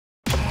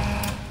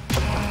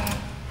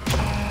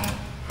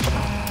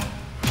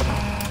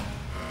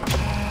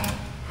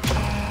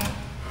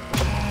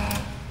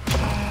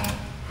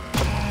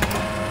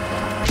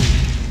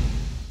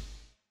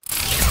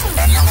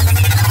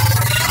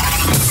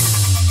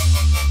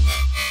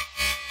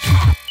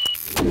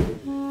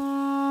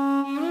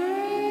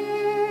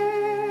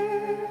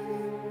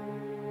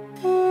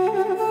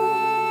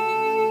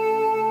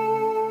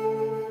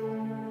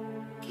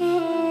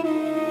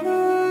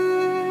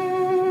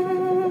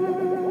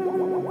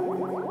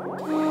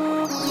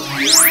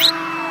Whoa!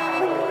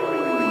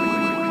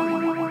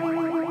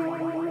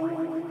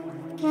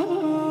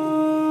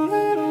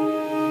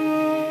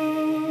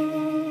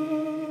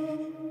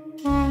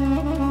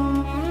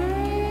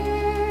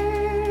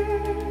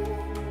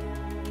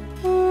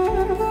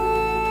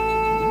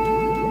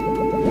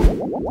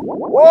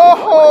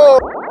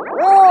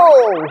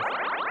 Whoa!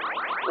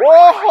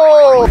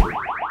 Whoa!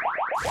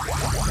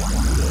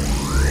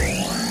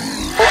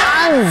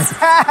 I'm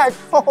Zach!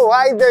 Oh,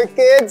 hi there,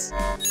 kids!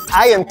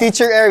 I am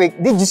Teacher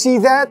Eric. Did you see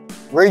that?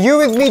 Were you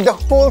with me the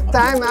whole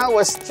time I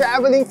was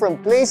traveling from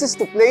places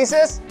to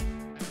places?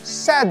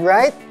 Sad,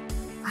 right?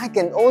 I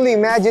can only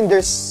imagine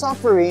their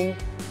suffering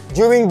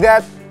during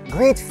that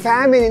great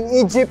famine in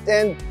Egypt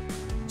and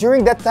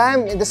during that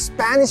time in the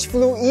Spanish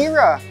flu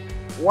era.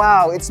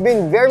 Wow, it's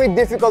been very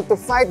difficult to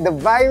fight the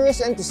virus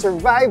and to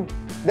survive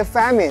the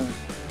famine,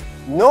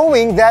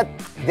 knowing that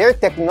their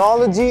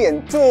technology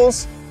and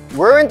tools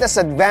weren't as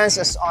advanced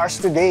as ours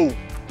today.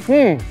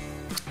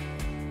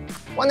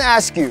 Want to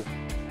ask you,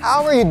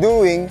 how are you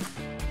doing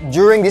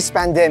during this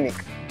pandemic?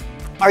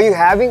 Are you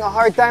having a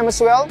hard time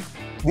as well?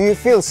 Do you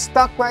feel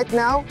stuck right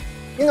now?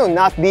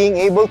 Not being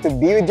able to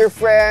be with your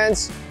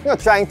friends,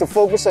 trying to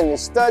focus on your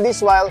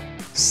studies while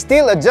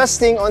still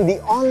adjusting on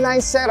the online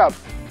setup.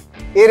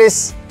 It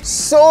is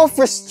so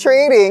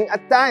frustrating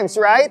at times,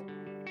 right?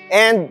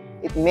 And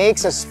it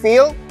makes us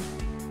feel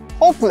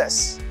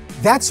hopeless.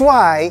 That's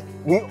why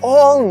we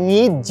all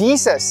need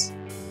Jesus,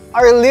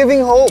 our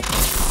living hope.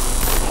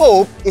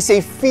 Hope is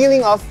a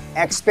feeling of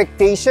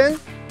expectation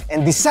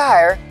and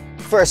desire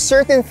for a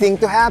certain thing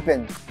to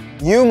happen.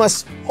 You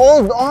must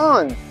hold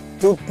on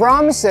to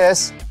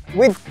promises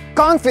with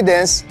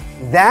confidence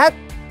that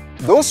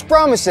those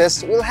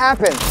promises will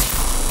happen.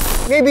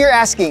 Maybe you're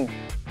asking,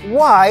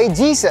 why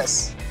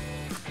Jesus?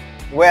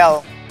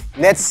 Well,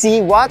 let's see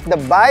what the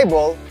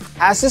Bible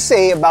has to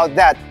say about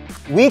that.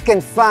 We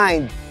can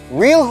find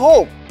real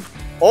hope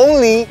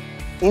only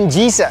in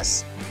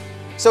Jesus.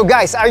 So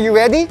guys, are you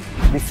ready?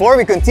 Before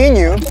we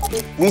continue,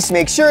 please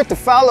make sure to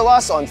follow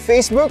us on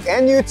Facebook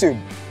and YouTube.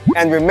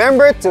 And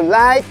remember to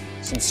like,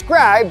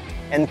 subscribe,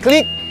 and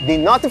click the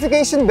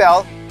notification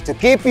bell to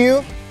keep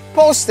you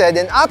posted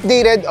and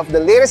updated of the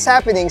latest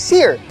happenings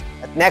here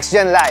at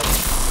NXTGEN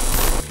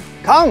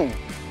Live. Come,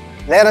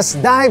 let us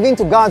dive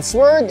into God's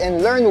Word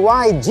and learn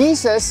why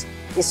Jesus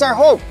is our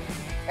hope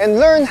and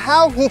learn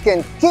how He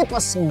can keep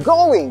us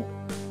going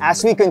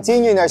as we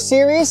continue in our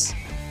series,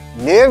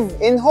 Live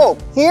in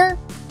Hope, here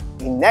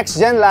in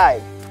NXTGEN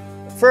Live.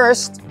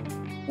 First,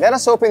 let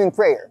us open in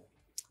prayer.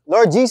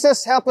 Lord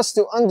Jesus, help us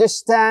to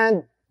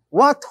understand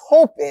what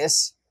hope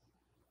is.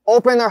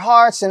 Open our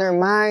hearts and our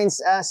minds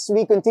as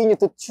we continue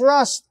to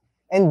trust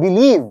and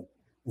believe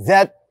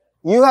that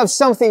You have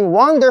something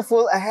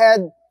wonderful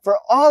ahead for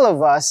all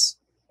of us,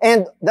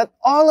 and that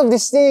all of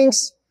these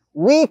things,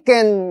 we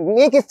can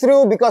make it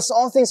through because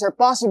all things are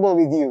possible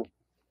with You.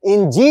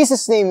 In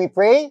Jesus' name we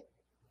pray.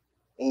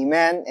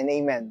 Amen and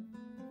amen.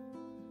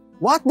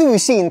 What do we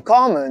see in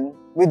common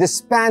with the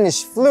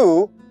Spanish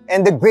flu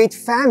and the Great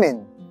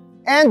Famine,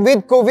 and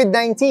with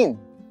COVID-19?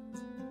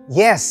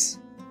 Yes,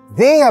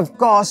 they have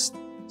caused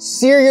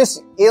serious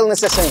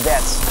illnesses and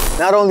deaths.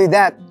 Not only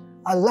that,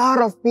 a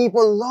lot of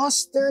people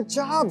lost their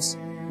jobs,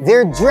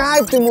 their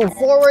drive to move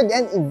forward,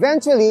 and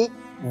eventually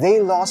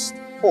they lost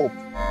hope.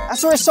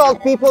 As a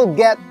result, people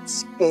get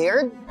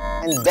scared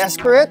and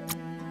desperate,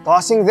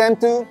 causing them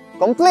to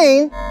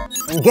complain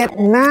and get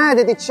mad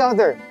at each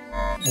other.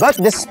 But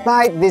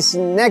despite these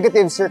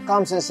negative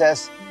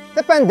circumstances,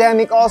 the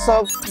pandemic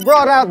also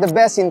brought out the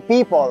best in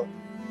people.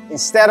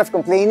 Instead of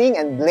complaining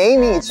and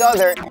blaming each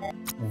other,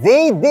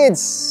 they did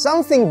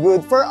something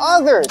good for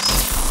others.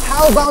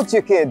 How about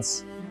you,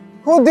 kids?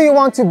 Who do you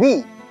want to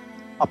be?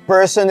 A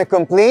person who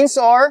complains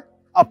or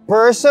a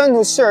person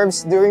who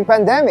serves during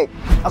pandemic?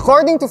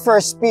 According to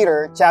 1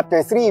 Peter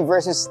chapter 3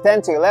 verses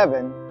 10 to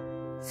 11,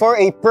 for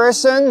a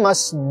person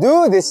must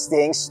do these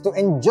things to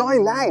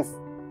enjoy life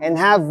and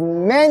have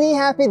many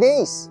happy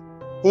days.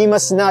 He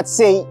must not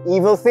say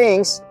evil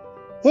things.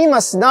 He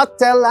must not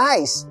tell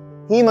lies.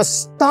 He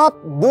must stop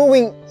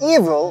doing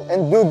evil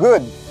and do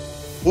good.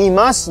 He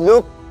must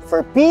look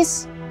for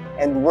peace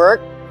and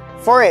work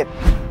for it.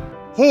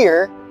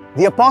 Here,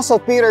 the Apostle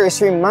Peter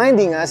is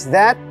reminding us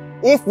that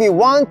if we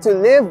want to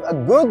live a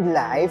good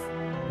life,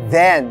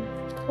 then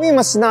we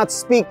must not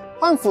speak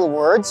harmful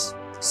words,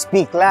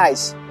 speak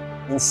lies.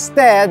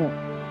 Instead,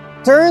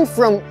 turn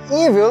from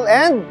evil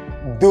and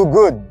do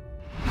good.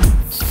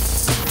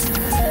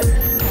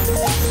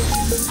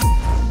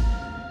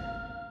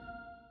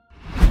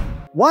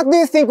 What do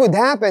you think would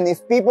happen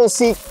if people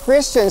see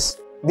Christians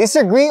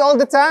disagree all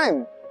the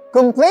time,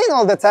 complain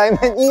all the time,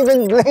 and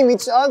even blame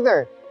each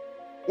other?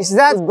 Is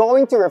that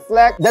going to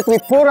reflect that we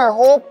put our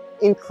hope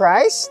in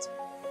Christ?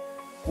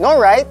 No,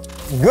 right?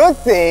 Good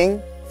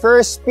thing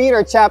 1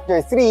 Peter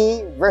chapter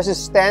 3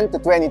 verses 10 to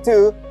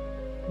 22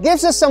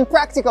 gives us some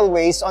practical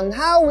ways on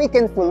how we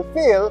can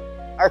fulfill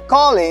our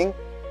calling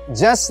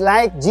just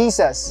like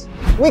Jesus.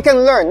 We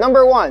can learn,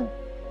 number 1,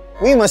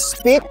 we must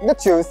speak the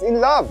truth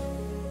in love.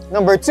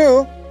 Number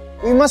 2,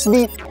 we must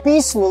be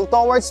peaceful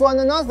towards one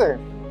another.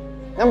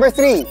 Number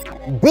 3,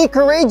 be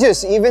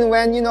courageous even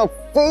when,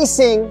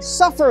 facing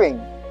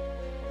suffering.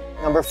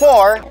 Number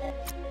 4,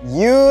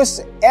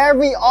 use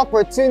every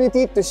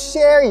opportunity to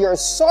share your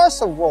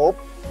source of hope,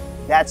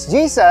 that's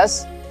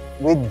Jesus,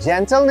 with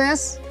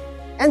gentleness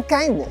and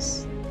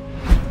kindness.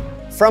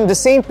 From the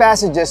same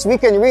passages, we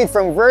can read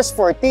from verse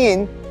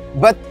 14,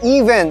 but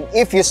even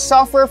if you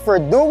suffer for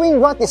doing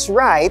what is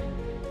right,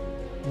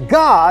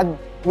 God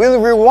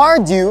will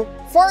reward you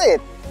for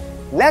it.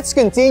 Let's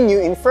continue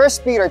in 1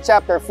 Peter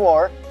chapter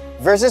 4,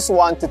 verses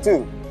 1 to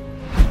 2.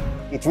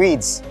 It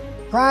reads,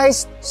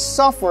 Christ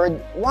suffered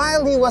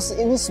while He was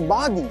in His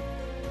body,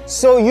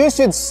 so you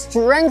should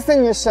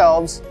strengthen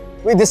yourselves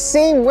with the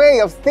same way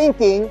of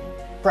thinking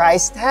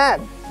Christ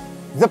had.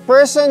 The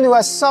person who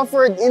has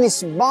suffered in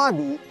his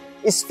body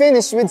is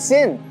finished with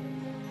sin.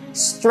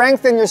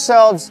 Strengthen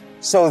yourselves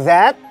so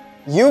that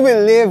you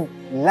will live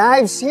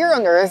lives here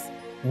on earth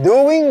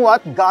doing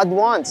what God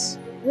wants,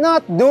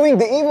 not doing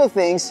the evil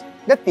things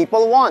that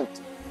people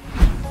want.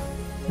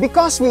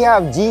 Because we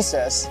have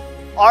Jesus,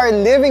 our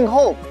living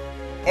hope,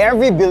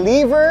 every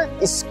believer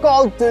is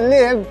called to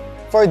live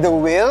for the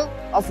will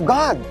of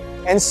God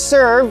and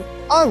serve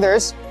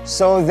others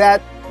so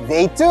that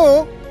they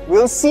too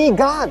will see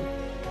God.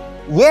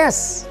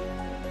 Yes,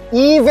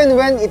 even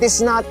when it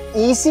is not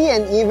easy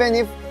and even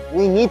if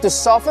we need to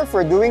suffer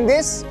for doing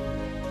this,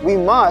 we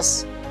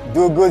must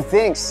do good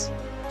things.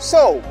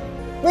 So,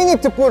 we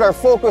need to put our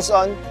focus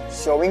on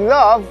showing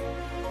love,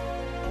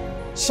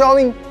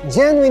 showing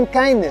genuine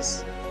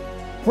kindness,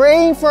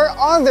 praying for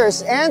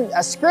others, and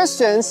as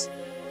Christians,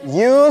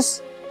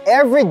 use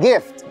every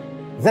gift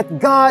that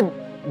God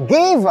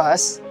gave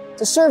us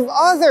to serve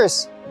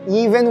others,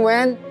 even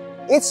when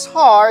it's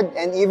hard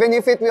and even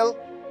if it will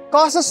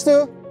cause us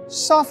to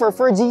suffer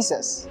for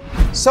Jesus.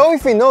 So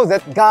if we know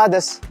that God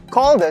has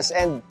called us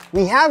and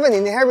we have an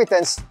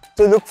inheritance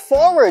to look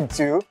forward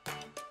to,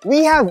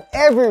 we have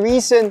every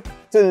reason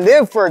to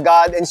live for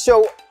God and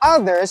show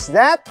others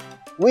that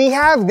we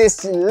have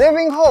this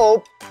living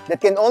hope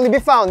that can only be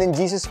found in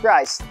Jesus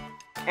Christ.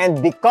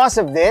 And because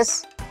of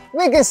this,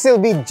 we can still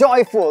be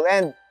joyful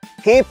and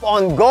keep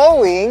on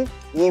going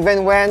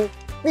even when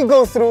we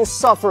go through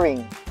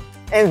suffering.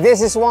 And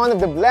this is one of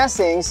the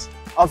blessings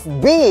of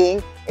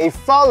being a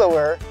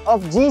follower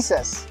of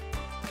Jesus.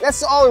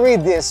 Let's all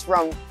read this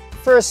from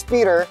 1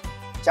 Peter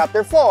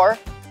chapter 4,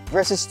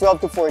 verses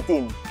 12 to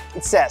 14.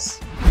 It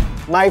says,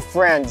 My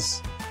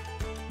friends,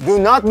 do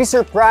not be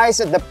surprised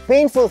at the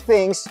painful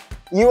things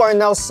you are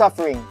now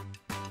suffering.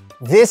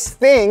 These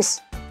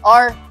things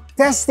are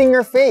testing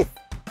your faith.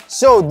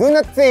 So do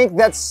not think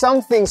that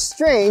something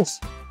strange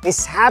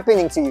is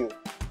happening to you.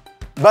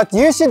 But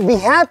you should be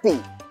happy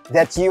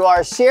that you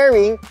are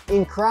sharing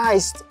in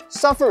Christ's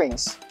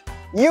sufferings.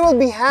 You will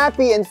be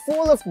happy and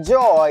full of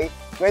joy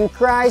when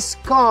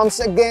Christ comes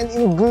again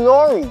in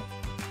glory.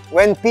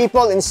 When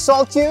people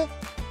insult you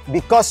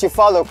because you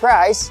follow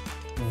Christ,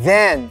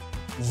 then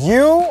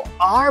you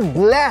are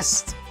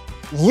blessed.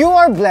 You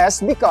are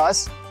blessed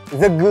because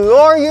the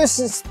glorious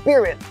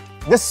Spirit,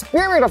 the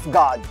Spirit of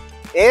God,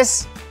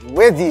 is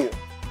with you.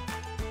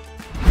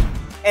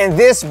 And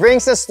this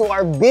brings us to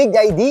our big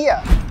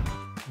idea.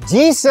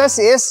 Jesus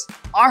is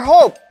our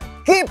hope.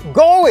 Keep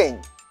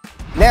going.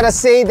 Let us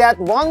say that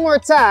one more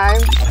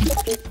time.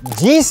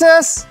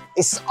 Jesus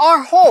is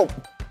our hope.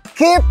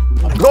 Keep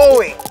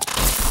going.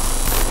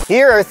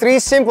 Here are 3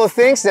 simple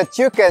things that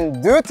you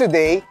can do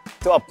today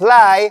to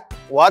apply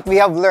what we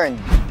have learned.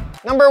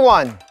 Number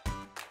 1,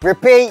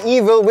 repay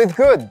evil with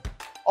good.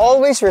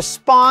 Always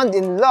respond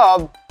in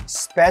love,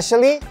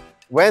 especially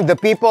when the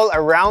people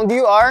around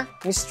you are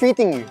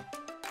mistreating you.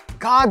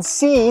 God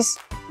sees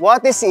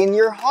what is in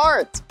your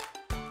heart.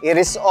 It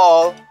is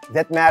all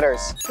that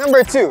matters.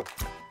 Number 2,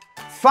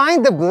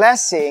 find the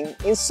blessing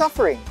in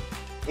suffering.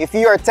 If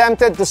you are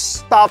tempted to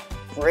stop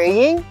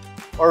praying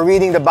or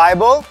reading the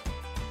Bible,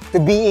 to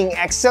being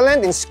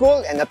excellent in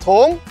school and at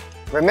home,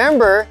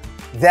 remember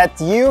that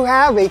you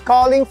have a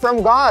calling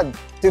from God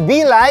to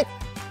be like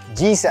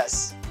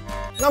Jesus.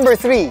 Number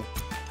 3,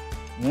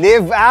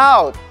 live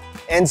out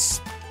and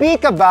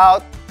speak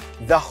about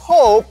the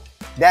hope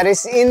that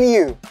is in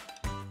you.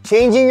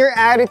 Changing your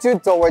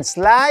attitude towards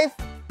life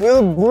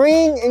will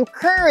bring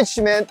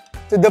encouragement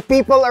to the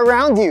people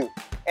around you.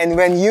 And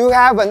when you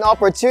have an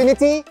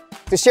opportunity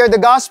to share the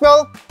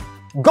gospel,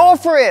 go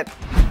for it!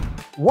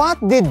 What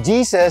did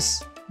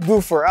Jesus do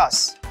for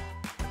us?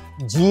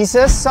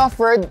 Jesus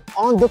suffered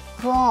on the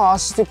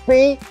cross to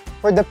pay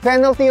for the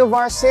penalty of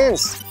our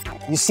sins.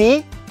 You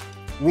see,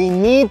 we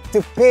need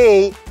to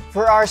pay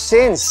for our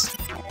sins.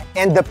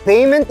 And the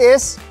payment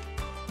is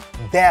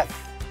death.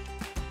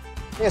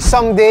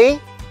 Someday,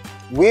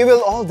 we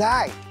will all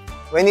die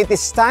when it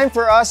is time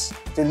for us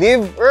to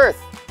leave earth.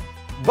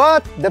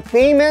 But the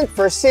payment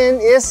for sin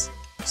is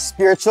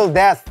spiritual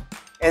death.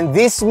 And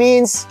this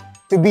means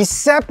to be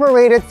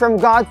separated from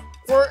God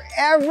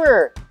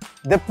forever.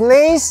 The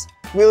place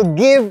will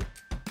give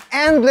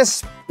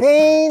endless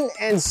pain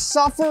and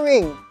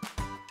suffering.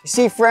 You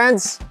see,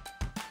 friends,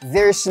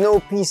 there's no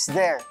peace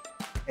there.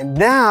 And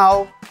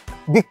now,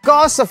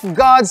 because of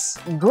God's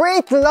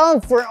great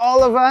love for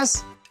all of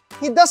us,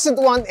 He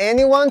doesn't want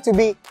anyone to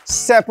be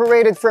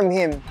separated from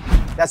Him.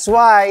 That's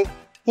why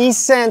He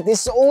sent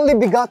His only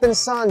begotten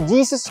Son,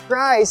 Jesus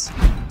Christ,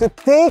 to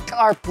take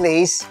our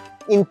place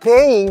in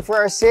paying for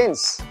our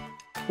sins.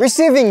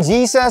 Receiving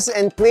Jesus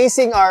and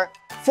placing our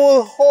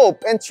full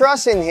hope and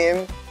trust in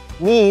Him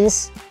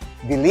means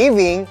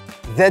believing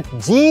that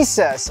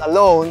Jesus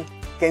alone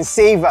can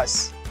save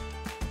us.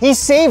 He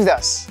saved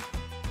us,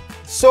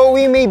 so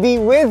we may be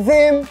with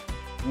Him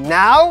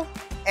now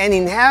and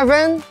in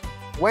heaven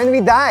when we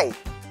die.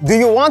 Do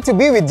you want to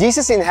be with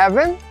Jesus in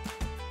heaven?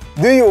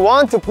 Do you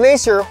want to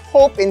place your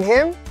hope in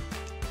Him?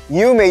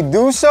 You may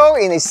do so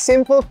in a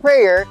simple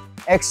prayer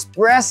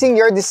expressing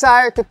your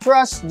desire to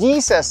trust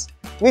Jesus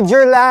with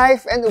your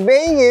life and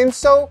obeying Him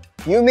so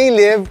you may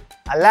live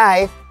a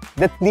life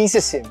that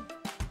pleases Him.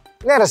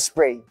 Let us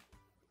pray.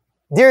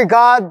 Dear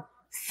God,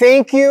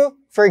 thank You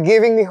for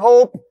giving me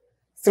hope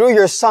through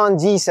Your Son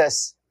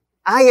Jesus.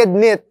 I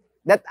admit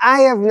that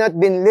I have not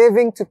been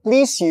living to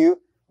please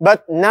You,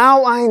 but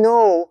now I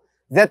know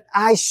that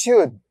I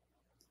should.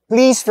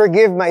 Please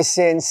forgive my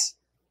sins.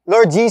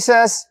 Lord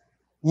Jesus,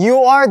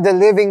 You are the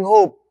living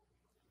hope.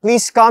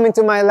 Please come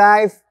into my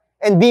life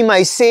and be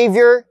my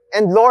Savior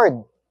and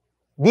Lord.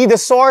 Be the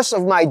source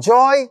of my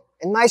joy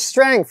and my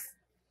strength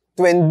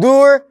to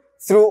endure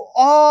through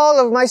all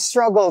of my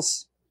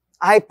struggles.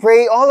 I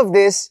pray all of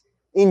this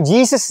in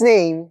Jesus'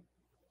 name.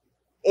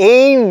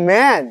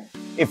 Amen.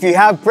 If you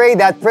have prayed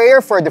that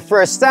prayer for the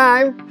first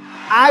time,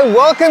 I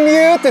welcome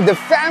you to the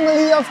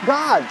family of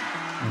God.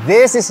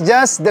 This is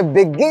just the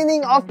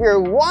beginning of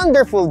your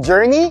wonderful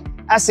journey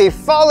as a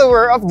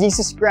follower of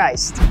Jesus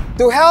Christ.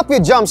 To help you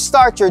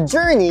jumpstart your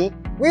journey,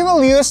 we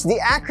will use the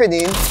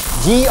acronym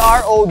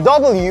GROW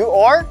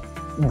or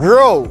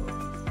GROW.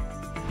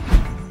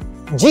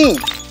 G.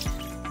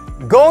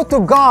 Go to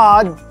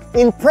God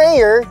in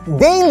prayer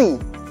daily.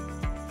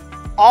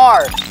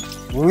 R.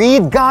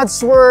 Read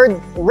God's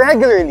Word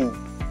regularly.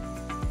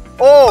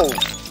 O.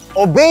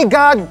 Obey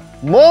God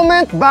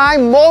moment by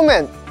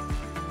moment.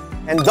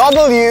 And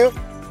W.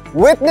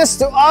 Witness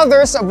to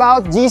others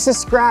about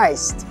Jesus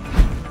Christ.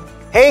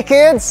 Hey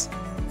kids!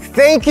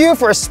 Thank you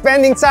for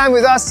spending time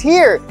with us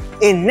here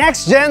in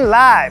NXTGEN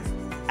Live.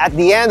 At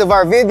the end of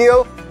our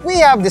video, we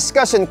have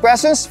discussion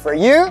questions for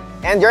you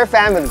and your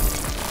family.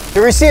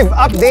 To receive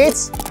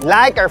updates,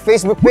 like our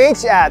Facebook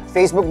page at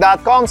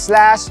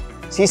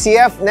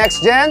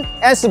facebook.com/ccfnextgen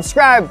and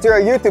subscribe to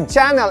our YouTube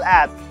channel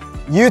at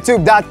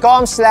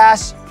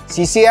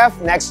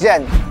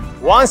youtube.com/ccfnextgen.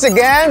 Once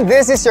again,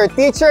 this is your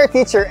teacher,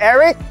 Teacher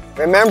Eric.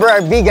 Remember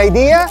our big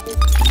idea?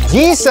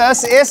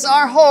 Jesus is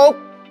our hope.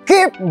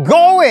 Keep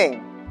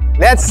going!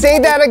 Let's say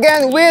that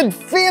again with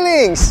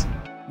feelings.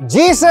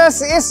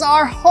 Jesus is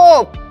our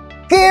hope.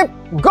 Keep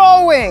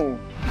going!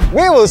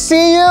 We will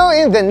see you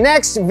in the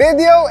next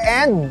video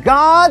and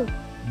God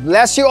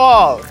bless you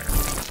all.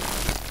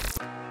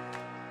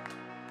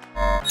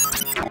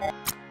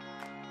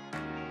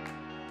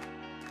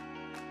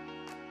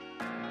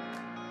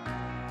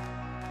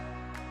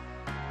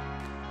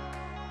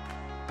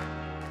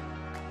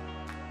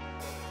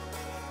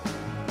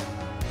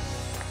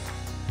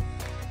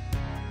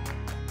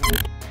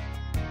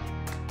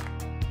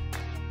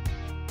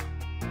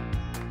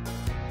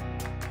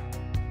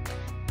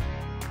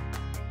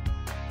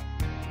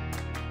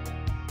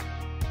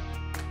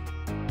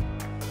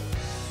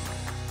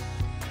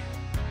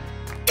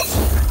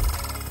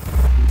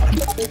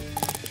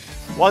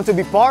 Want to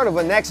be part of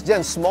a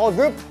NXTGEN small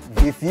group?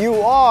 If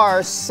you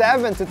are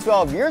 7 to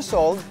 12 years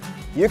old,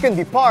 you can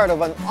be part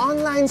of an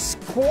online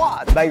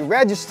squad by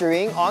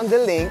registering on the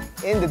link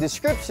in the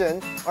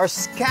description or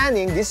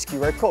scanning this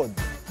QR code.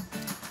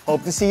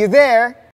 Hope to see you there!